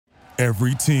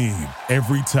Every team,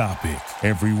 every topic,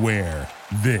 everywhere.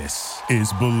 This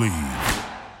is Believe.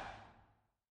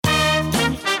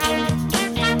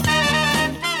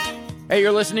 Hey,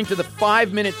 you're listening to the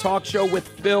 5-Minute Talk Show with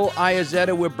Phil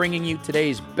Iazetta. We're bringing you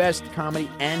today's best comedy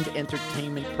and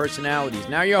entertainment personalities.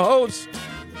 Now your host,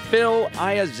 Phil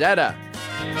Iazetta.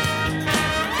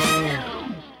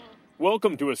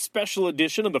 Welcome to a special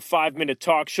edition of the 5-Minute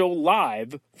Talk Show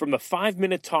live from the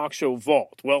 5-Minute Talk Show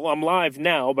vault. Well, I'm live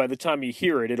now. By the time you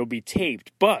hear it, it'll be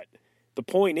taped. But the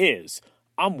point is,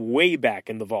 I'm way back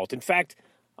in the vault. In fact,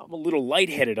 I'm a little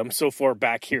lightheaded. I'm so far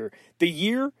back here. The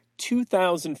year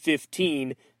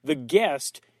 2015, the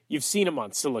guest, you've seen him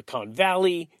on Silicon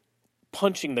Valley,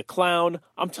 Punching the Clown.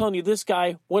 I'm telling you, this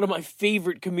guy, one of my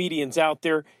favorite comedians out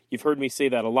there. You've heard me say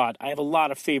that a lot. I have a lot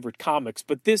of favorite comics,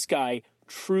 but this guy,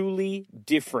 truly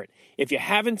different. If you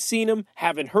haven't seen him,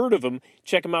 haven't heard of him,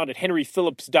 check him out at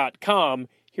henryphillips.com.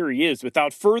 Here he is.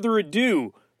 Without further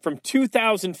ado, from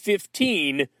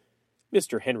 2015,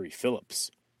 Mr. Henry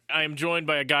Phillips. I am joined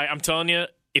by a guy, I'm telling you,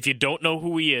 if you don't know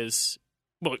who he is,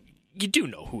 well, you do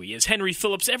know who he is. Henry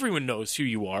Phillips, everyone knows who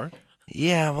you are.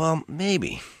 Yeah, well,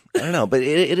 maybe. I don't know, but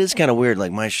it is kind of weird.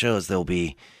 Like my shows, there'll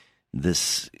be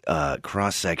this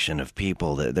cross-section of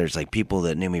people. There's like people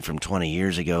that knew me from 20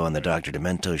 years ago on the Dr.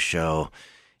 Demento show,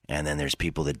 and then there's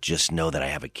people that just know that I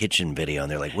have a kitchen video, and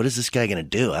they're like, what is this guy going to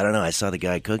do? I don't know. I saw the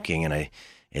guy cooking, and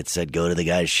it said, go to the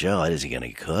guy's show. Is he going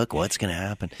to cook? What's going to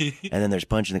happen? And then there's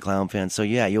Punching the Clown fans. So,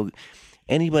 yeah,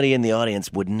 anybody in the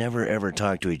audience would never, ever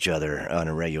talk to each other on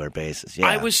a regular basis.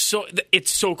 Yeah.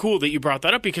 It's so cool that you brought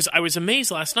that up because I was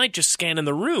amazed last night just scanning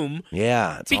the room.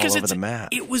 Yeah, it's all over the map.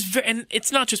 It was and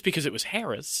it's not just because it was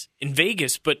Harris in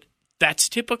Vegas, but that's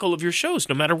typical of your shows,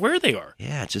 no matter where they are.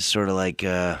 Yeah, it's just sort of like,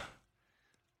 I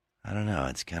don't know,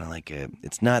 it's kind of like,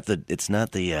 it's not the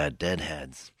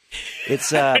Deadheads.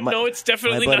 It's no, it's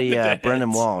definitely my buddy, not the Deadheads.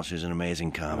 Brendan Walsh, who's an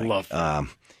amazing comic. Love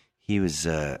him.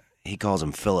 He calls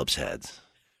them Phillips heads.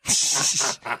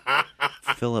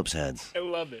 Phillips heads. I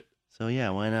love it. So,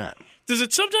 yeah, why not? Does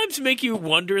it sometimes make you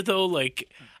wonder, though,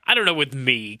 like, I don't know with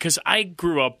me, because I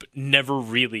grew up never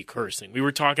really cursing. We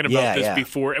were talking about this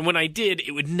before, and when I did,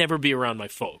 it would never be around my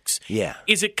folks. Yeah.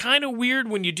 Is it kind of weird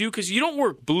when you do, because you don't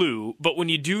work blue, but when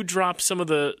you do drop some of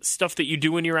the stuff that you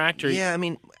do in your act? Yeah, I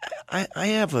mean, I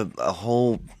have a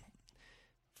whole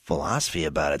philosophy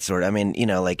about it, sort of. I mean, you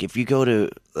know, like if you go to,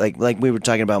 like we were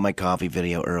talking about my coffee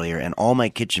video earlier, and all my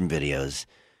kitchen videos,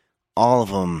 all of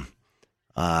them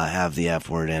have the F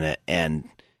word in it, and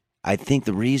I think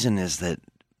the reason is that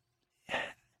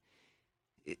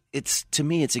it's, to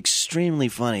me, it's extremely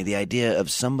funny, the idea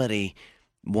of somebody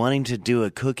wanting to do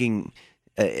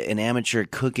an amateur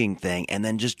cooking thing, and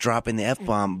then just dropping the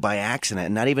F-bomb by accident,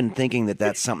 and not even thinking that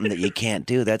that's something that you can't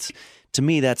do. To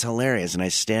me, that's hilarious, and I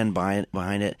stand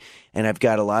behind it. And I've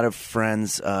got a lot of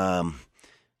friends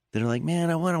that are like, man,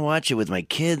 I want to watch it with my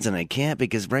kids, and I can't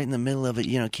because right in the middle of it,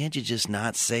 you know, can't you just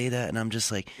not say that? And I'm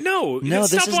just like, no, this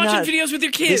stop is watching not, videos with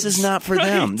your kids. This is not for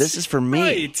them. This is for me.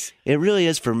 Right. It really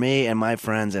is for me and my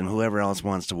friends and whoever else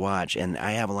wants to watch, and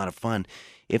I have a lot of fun.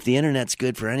 If the internet's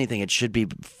good for anything, it should be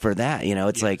for that. You know,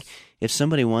 it's like if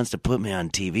somebody wants to put me on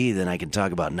TV, then I can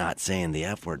talk about not saying the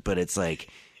F word. But it's like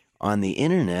on the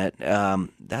internet,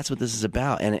 that's what this is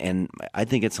about. And I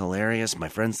think it's hilarious. My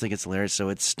friends think it's hilarious, so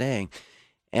it's staying.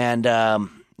 And,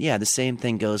 yeah, the same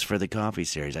thing goes for the coffee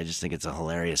series. I just think it's a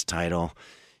hilarious title.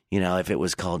 You know, if it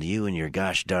was called You and Your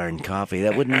Gosh Darn Coffee,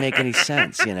 that wouldn't make any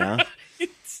sense, you know?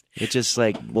 It's just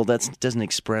like, well, that doesn't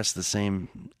express the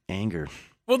same anger.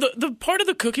 Well, the part of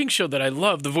the cooking show that I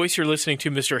love, the voice you're listening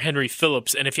to, Mr. Henry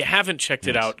Phillips, and if you haven't checked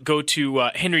it out, go to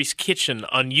Henry's Kitchen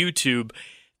on YouTube.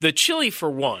 The chili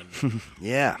for one.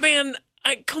 Yeah. Man,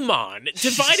 come on.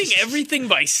 Dividing everything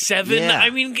by 7. Yeah. I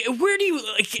mean, where do you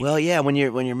like? Well, yeah, when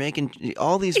you're making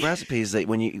all these recipes that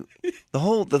the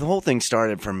whole thing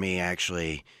started from me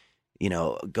actually, you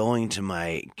know, going to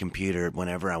my computer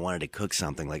whenever I wanted to cook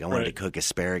something, like I wanted to cook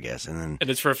asparagus, and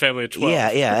it's for a family of 12.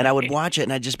 Yeah, and I would watch it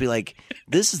and I'd just be like,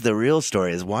 this is the real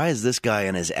story, is why is this guy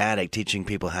in his attic teaching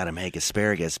people how to make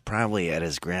asparagus, probably at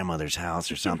his grandmother's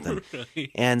house or something. Right.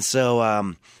 And so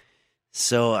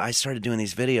I started doing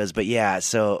these videos, but yeah,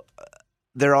 so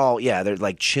they're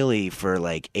like chili for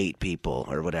like 8 people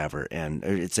or whatever, and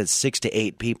it says 6 to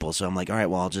 8 people, so I'm like, all right,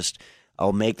 well,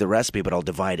 I'll make the recipe, but I'll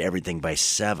divide everything by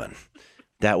 7.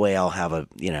 That way I'll have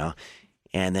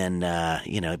and then,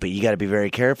 but you got to be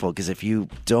very careful, because if you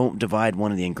don't divide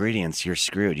one of the ingredients, you're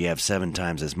screwed. You have 7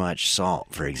 times as much salt,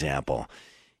 for example.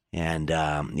 And,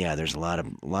 there's a lot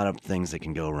of things that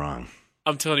can go wrong.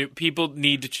 I'm telling you, people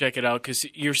need to check it out because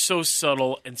you're so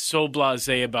subtle and so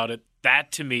blasé about it.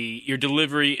 That, to me, your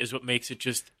delivery is what makes it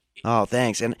just Oh,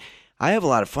 thanks. And I have a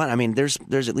lot of fun. I mean, there's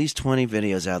at least 20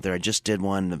 videos out there. I just did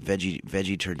one, the veggie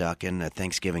turducken, a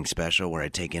Thanksgiving special, where I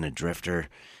take in a drifter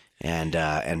and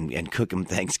cook him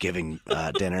Thanksgiving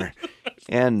dinner.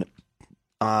 And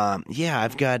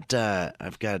I've got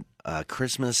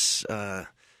Christmas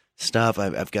stuff.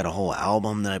 I've got a whole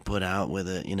album that I put out with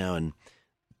it, and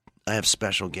I have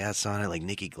special guests on it, like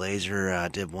Nikki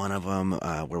Glazer did one of them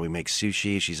where we make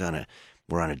sushi.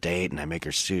 We're on a date, and I make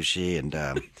her sushi, and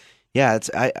I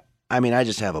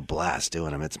just have a blast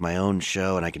doing them. It's my own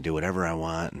show, and I can do whatever I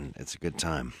want, and it's a good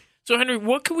time. So, Henry,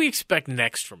 what can we expect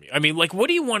next from you? I mean, like, what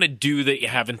do you want to do that you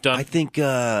haven't done? I think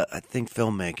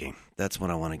filmmaking. That's what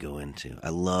I want to go into. I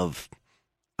love.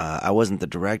 I wasn't the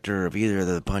director of either of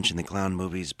the Punch and the Clown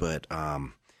movies, but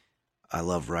I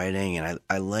love writing, and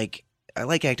I like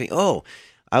acting. Oh,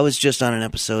 I was just on an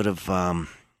episode of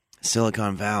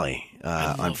Silicon Valley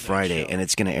on Friday, and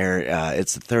it's going to air.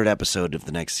 It's the third episode of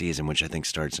the next season, which I think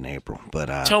starts in April.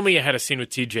 But tell me you had a scene with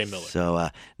T.J. Miller. So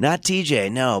not T.J.,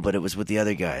 no, but it was with the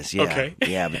other guys. Yeah, okay.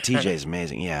 Yeah, but T.J.'s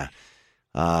amazing. Yeah,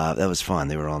 that was fun.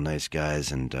 They were all nice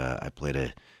guys, and I played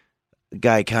a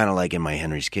guy kind of like in my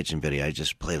Henry's Kitchen video. I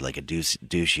just played like a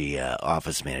douchey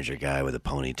office manager guy with a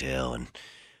ponytail and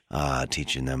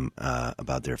teaching them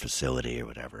about their facility or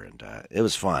whatever, and it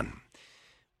was fun.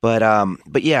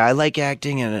 But yeah, I like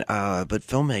acting, and but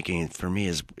filmmaking for me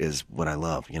is what I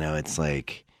love. It's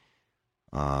like,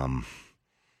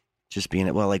 just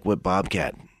being like what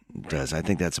Bobcat does. I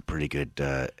think that's a pretty good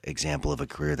example of a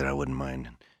career that I wouldn't mind.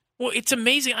 Well, it's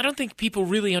amazing. I don't think people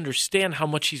really understand how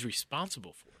much he's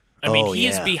responsible for. I mean, he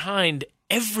is behind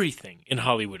everything in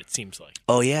Hollywood, it seems like.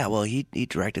 Oh, yeah. Well, he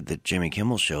directed the Jimmy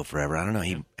Kimmel Show forever. I don't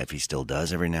know if he still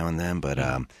does every now and then, but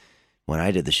when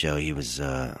I did the show, he was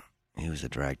the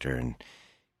director, and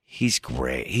he's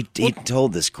great. He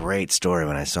told this great story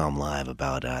when I saw him live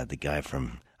about the guy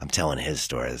from – I'm telling his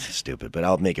story. This is stupid, but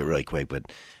I'll make it really quick.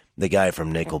 But the guy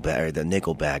from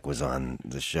Nickelback was on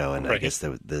the show, and right. I guess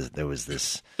there was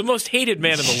this – the most hated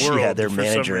man in the world. Yeah, their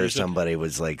manager or somebody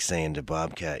was like saying to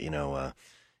Bobcat,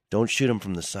 don't shoot him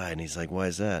from the side. And he's like, why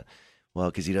is that? Well,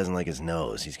 because he doesn't like his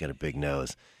nose. He's got a big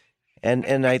nose.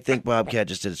 And I think Bobcat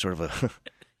just did sort of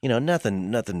a,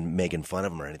 nothing making fun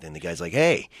of him or anything. The guy's like,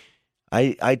 hey,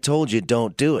 I told you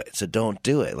don't do it, so don't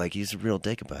do it. Like, he's a real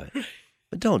dick about it.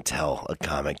 But don't tell a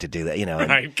comic to do that,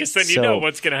 Right, because then you know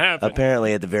what's going to happen.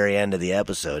 Apparently at the very end of the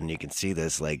episode, and you can see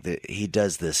this, he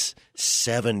does this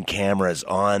 7 cameras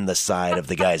on the side of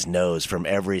the guy's nose from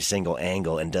every single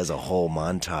angle and does a whole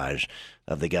montage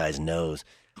of the guy's nose.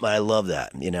 I love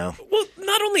that, Well,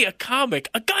 not only a comic,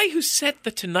 a guy who set The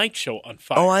Tonight Show on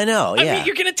fire. Oh, I know, yeah. I mean,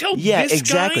 you're going to tell this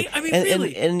exactly. guy? I mean,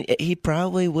 really? And he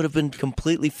probably would have been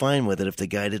completely fine with it if the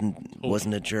guy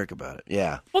wasn't a jerk about it.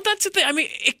 Yeah. Well, that's the thing. I mean,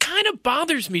 it kind of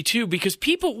bothers me, too, because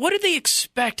people, what do they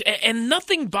expect? And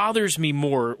nothing bothers me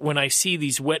more when I see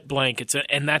these wet blankets,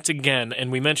 and that's, again,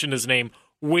 and we mentioned his name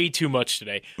way too much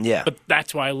today. Yeah. But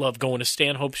that's why I love going to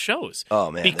Stanhope shows.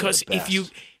 Oh, man. Because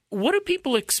what do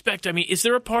people expect? I mean, is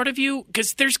there a part of you?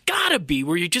 Because there's got to be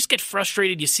where you just get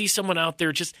frustrated. You see someone out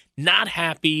there just not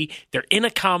happy. They're in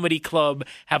a comedy club,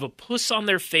 have a puss on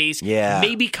their face. Yeah.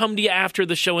 Maybe come to you after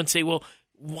the show and say, well,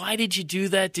 why did you do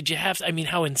that? Did you have to? I mean,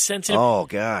 how insensitive. Oh,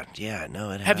 God. Yeah,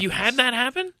 no, it happens. Have you had that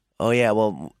happen? Oh, yeah.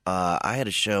 Well, I had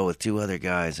a show with 2 other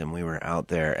guys, and we were out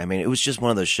there. I mean, it was just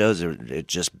one of those shows that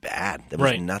it's just bad. There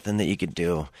was nothing that you could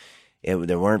do.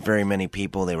 There weren't very many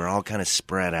people. They were all kind of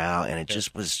spread out, and it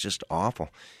just was just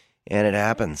awful. And it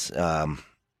happens. And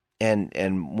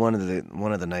one of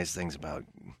the nice things about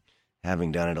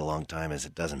having done it a long time is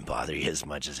it doesn't bother you as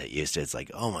much as it used to. It's like,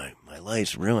 oh, my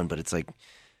life's ruined. But it's like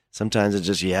sometimes it's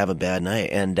just you have a bad night.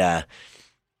 And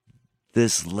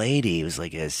this lady, it was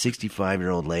like a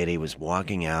 65-year-old lady, was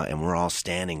walking out, and we're all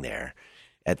standing there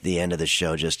at the end of the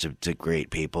show just to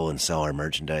greet people and sell our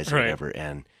merchandise or whatever.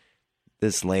 And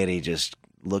this lady just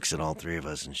looks at all 3 of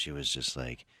us, and she was just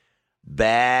like,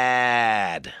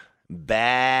 bad.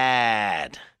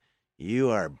 You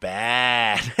are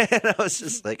bad. And I was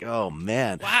just like, oh,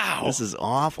 man. Wow. This is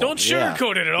awful. Don't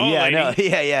sugarcoat it at all, yeah, lady. No,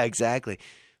 yeah, exactly.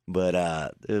 But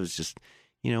it was just,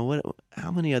 what? How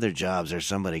many other jobs are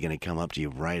somebody going to come up to you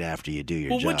right after you do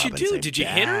your job? Well, what'd you do? Did you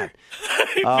hit her?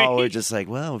 We're just like,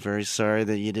 well, very sorry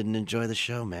that you didn't enjoy the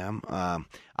show, ma'am.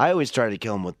 I always try to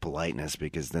kill them with politeness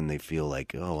because then they feel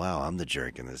like, oh, wow, I'm the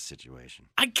jerk in this situation.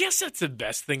 I guess that's the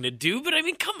best thing to do, but I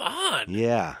mean, come on.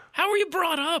 Yeah. How were you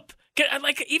brought up?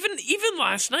 Like, even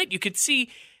last night, you could see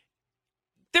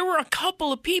there were a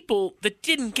couple of people that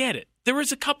didn't get it. There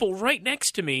was a couple right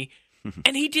next to me,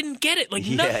 and he didn't get it. Like,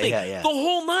 nothing. Yeah. The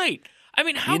whole night. I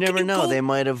mean, how You can never know. go- They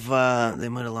might have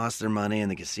lost their money in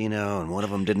the casino, and one of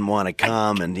them didn't want to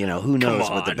come, and who knows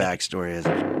what the on. backstory is.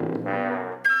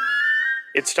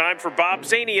 It's time for Bob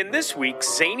Zaney in this week's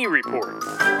Zaney Report.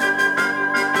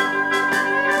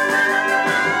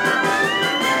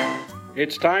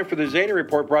 It's time for the Zaney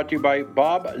Report, brought to you by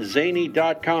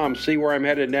BobZaney.com. See where I'm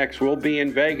headed next. We'll be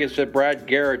in Vegas at Brad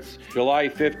Garrett's July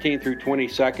 15th through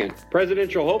 22nd.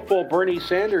 Presidential hopeful Bernie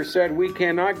Sanders said we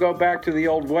cannot go back to the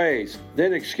old ways,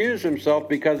 then excused himself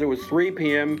because it was 3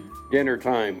 p.m. dinner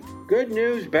time. Good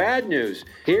news, bad news.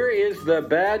 Here is the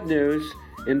bad news.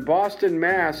 In Boston,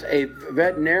 Mass., a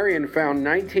veterinarian found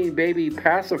 19 baby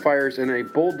pacifiers in a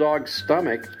bulldog's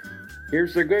stomach.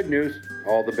 Here's the good news.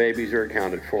 All the babies are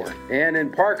accounted for. And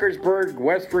in Parkersburg,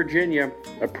 West Virginia,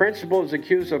 a principal is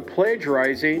accused of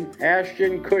plagiarizing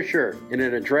Ashton Kutcher in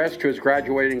an address to his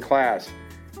graduating class.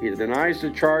 He denies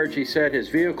the charge. He said his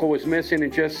vehicle was missing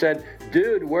and just said,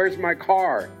 "Dude, where's my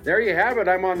car?" There you have it.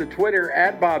 I'm on the Twitter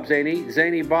at Bob Zaney,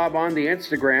 Zaney Bob on the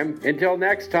Instagram. Until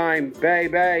next time,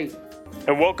 bay.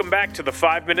 And welcome back to the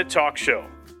 5-Minute Talk Show.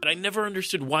 I never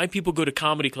understood why people go to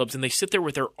comedy clubs and they sit there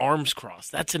with their arms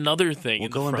crossed. That's another thing. Well,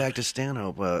 going back to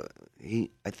Stanhope,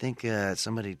 I think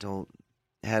somebody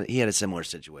he had a similar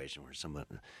situation where somebody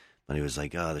was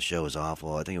like, "Oh, the show was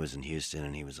awful." I think it was in Houston,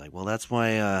 and he was like, "Well, that's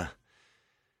why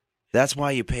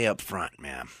you pay up front,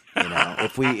 man.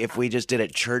 If we just did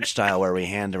it church style where we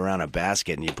hand around a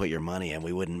basket and you put your money in,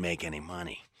 we wouldn't make any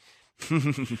money."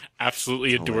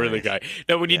 Absolutely adore the guy.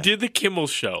 Now, when you did the Kimmel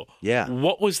show,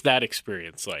 what was that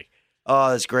experience like?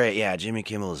 Oh, that's great. Yeah, Jimmy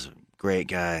Kimmel is a great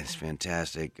guy. He's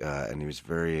fantastic, and he was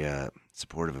very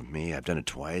supportive of me. I've done it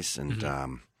twice, and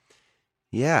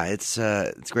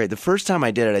it's great. The first time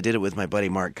I did it with my buddy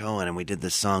Mark Cohen, and we did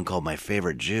this song called "My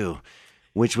Favorite Jew,"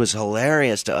 which was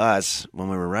hilarious to us when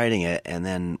we were writing it, and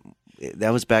then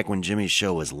that was back when Jimmy's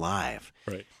show was live.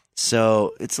 Right.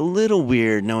 So it's a little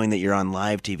weird knowing that you're on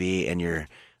live TV and you're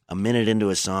a minute into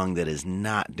a song that is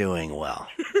not doing well.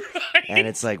 Right. And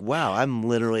it's like, wow, I'm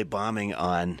literally bombing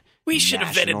on We should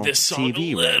have vetted this song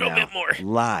TV a little right now, bit more.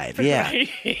 live. Yeah.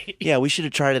 Right? Yeah, we should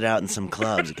have tried it out in some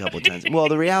clubs a couple of times. Well,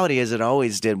 the reality is it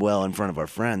always did well in front of our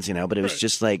friends, but it was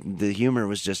just like the humor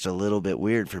was just a little bit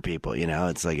weird for people,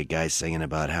 It's like a guy singing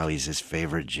about how he's his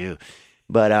favorite Jew.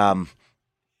 But and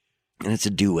it's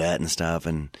a duet and stuff,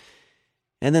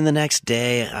 and then the next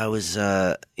day, I was,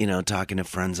 talking to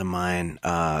friends of mine,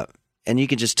 and you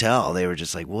could just tell they were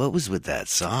just like, "What was with that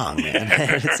song, man?"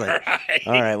 It's like,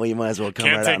 all right, well, you might as well come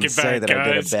right out and say that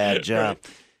I did a bad job.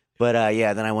 Right. But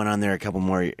then I went on there a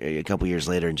couple years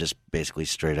later, and just basically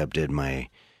straight up did my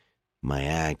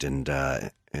act, and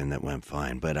that went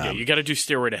fine. But you got to do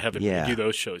Stairway to Heaven when you do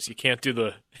those shows. You can't do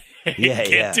the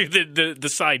do the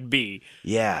side B.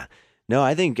 Yeah. No,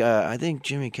 I think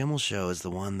Jimmy Kimmel's show is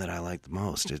the one that I like the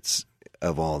most. It's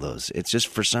of all those. It's just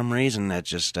for some reason that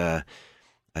just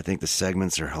I think the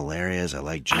segments are hilarious. I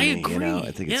like Jimmy. I agree.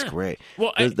 I think it's great.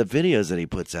 Well, the videos that he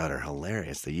puts out are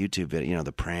hilarious. The YouTube video,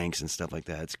 the pranks and stuff like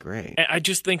that. It's great. I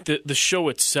just think that the show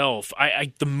itself,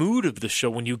 the mood of the show,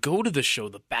 when you go to the show,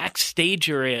 the backstage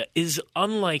area is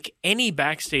unlike any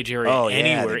backstage area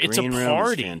anywhere. The it's a green room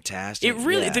party. Is fantastic. It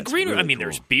really, the green room. Really I mean, cool.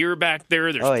 there's beer back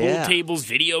there. There's pool tables,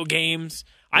 video games.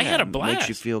 I had a blast. It makes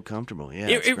you feel comfortable. Yeah,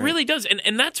 it really does.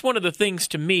 And that's one of the things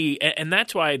to me, and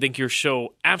that's why I think your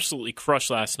show absolutely crushed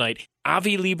last night.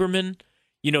 Avi Lieberman,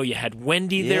 you had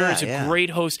Wendy there as a great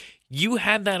host. You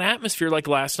had that atmosphere like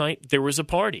last night. There was a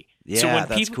party. Yeah, so when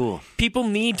that's cool. People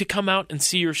need to come out and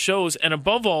see your shows, and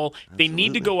above all, they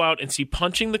need to go out and see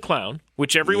Punching the Clown,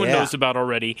 which everyone knows about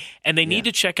already, and they need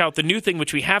to check out the new thing,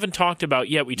 which we haven't talked about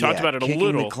yet. We talked about it a little.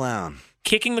 Kicking the Clown.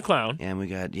 Kicking the Clown. And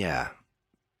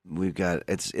we've got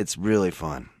it's really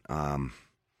fun. I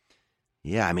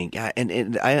mean,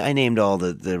 and I named all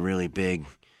the really big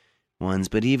ones,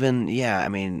 but even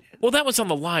well, that was on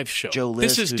the live show. Joe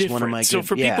List, this is who's different. one of my so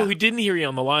for people who didn't hear you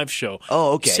on the live show,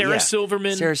 Sarah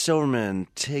Silverman,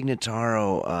 Tig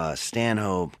Notaro,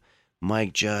 Stanhope,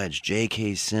 Mike Judge,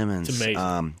 J.K. Simmons, it's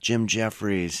amazing. Jim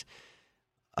Jeffries,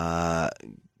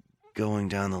 going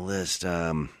down the list.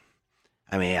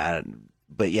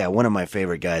 But yeah, one of my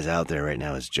favorite guys out there right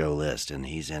now is Joe List, and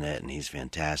he's in it, and he's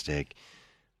fantastic.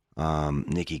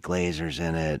 Nikki Glazer's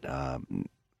in it.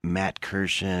 Matt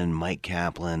Kirshen, Mike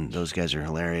Kaplan, those guys are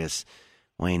hilarious.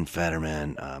 Wayne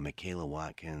Fetterman, Michaela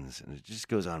Watkins, and it just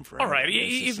goes on forever. All right,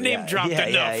 you've name-dropped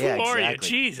enough. Who are you?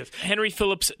 Jesus.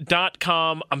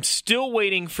 HenryPhillips.com. I'm still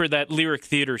waiting for that Lyric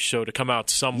Theater show to come out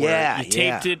somewhere. You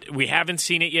taped it. We haven't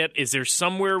seen it yet. Is there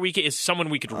somewhere is someone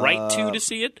we could write to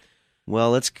see it?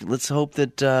 Well, let's hope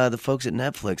that the folks at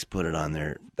Netflix put it on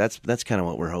there. That's kind of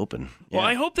what we're hoping. Yeah. Well,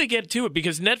 I hope they get to it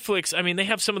because Netflix, I mean, they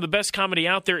have some of the best comedy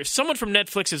out there. If someone from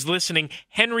Netflix is listening,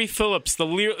 Henry Phillips, the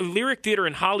Lyric Theater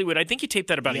in Hollywood, I think you taped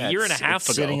that about a year and a half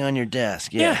ago. Sitting on your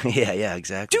desk. Yeah,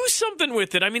 exactly. Do something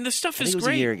with it. I mean, the stuff is great. It was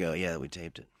great. a year ago, that we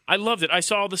taped it. I loved it. I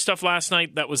saw all the stuff last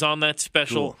night that was on that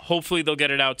special. Cool. Hopefully they'll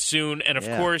get it out soon. And, of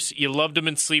course, you loved him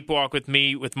in Sleepwalk with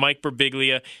Me with Mike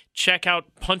Birbiglia. Check out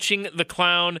Punching the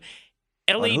Clown.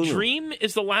 L.A. Dream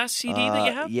is the last CD that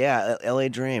you have? Yeah, L.A.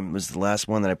 Dream was the last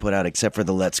one that I put out, except for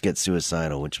the Let's Get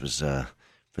Suicidal, which was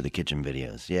for the kitchen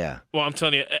videos. Yeah. Well, I'm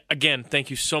telling you, again, thank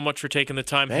you so much for taking the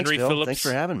time. Thanks, Henry Phil. Phillips. Thanks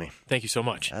for having me. Thank you so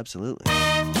much. Absolutely.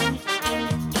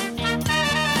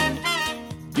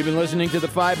 You've been listening to the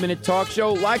 5-Minute Talk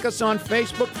Show. Like us on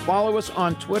Facebook, follow us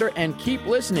on Twitter, and keep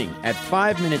listening at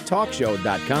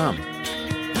 5minutetalkshow.com.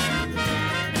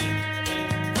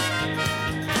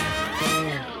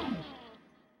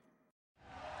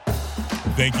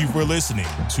 Thank you for listening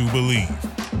to Believe.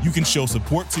 You can show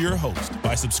support to your host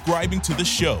by subscribing to the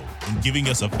show and giving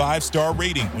us a 5-star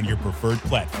rating on your preferred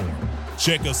platform.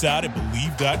 Check us out at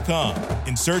Believe.com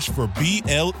and search for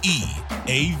BLEAV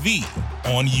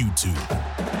on YouTube.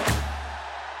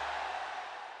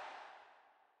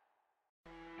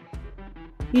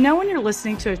 You know when you're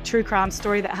listening to a true crime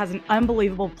story that has an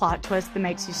unbelievable plot twist that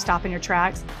makes you stop in your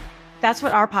tracks? That's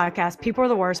what our podcast, People Are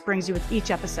the Worst, brings you with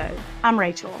each episode. I'm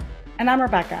Rachel. And I'm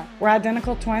Rebecca. We're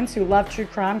identical twins who love true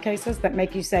crime cases that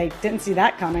make you say, didn't see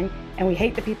that coming, and we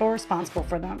hate the people responsible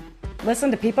for them. Listen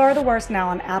to People Are the Worst now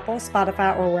on Apple,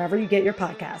 Spotify, or wherever you get your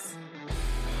podcasts.